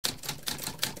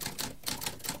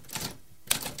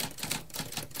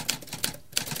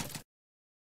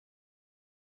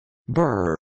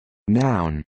Birr.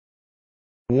 Noun.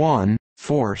 1.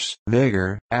 Force,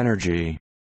 vigor, energy.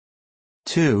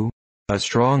 2. A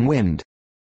strong wind.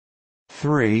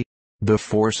 3. The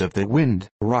force of the wind,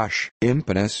 rush,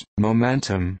 impetus,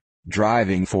 momentum,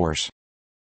 driving force.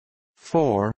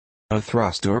 4. A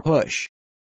thrust or push.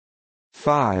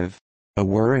 5. A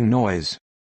whirring noise.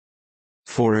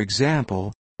 For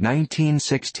example,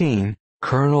 1916,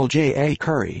 Colonel J. A.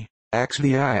 Curry,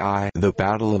 XVII, The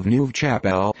Battle of Neuve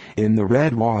Chapelle, in the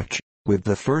Red Watch, with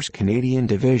the 1st Canadian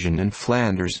Division in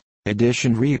Flanders,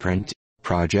 edition reprint,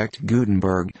 Project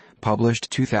Gutenberg,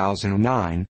 published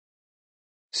 2009.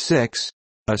 6.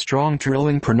 A strong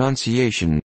trilling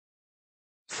pronunciation.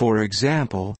 For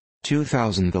example,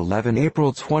 2011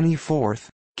 April 24,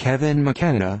 Kevin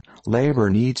McKenna, Labour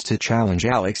needs to challenge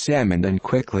Alex Salmond and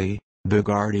quickly, The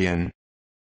Guardian.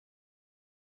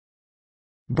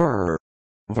 Birr.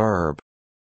 Verb.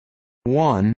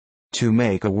 1. To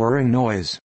make a whirring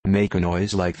noise, make a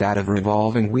noise like that of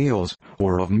revolving wheels,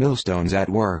 or of millstones at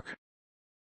work.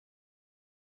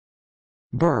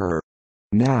 Birr.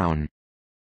 Noun.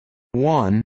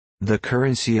 1. The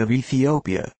currency of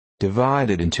Ethiopia,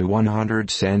 divided into 100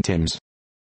 centimes.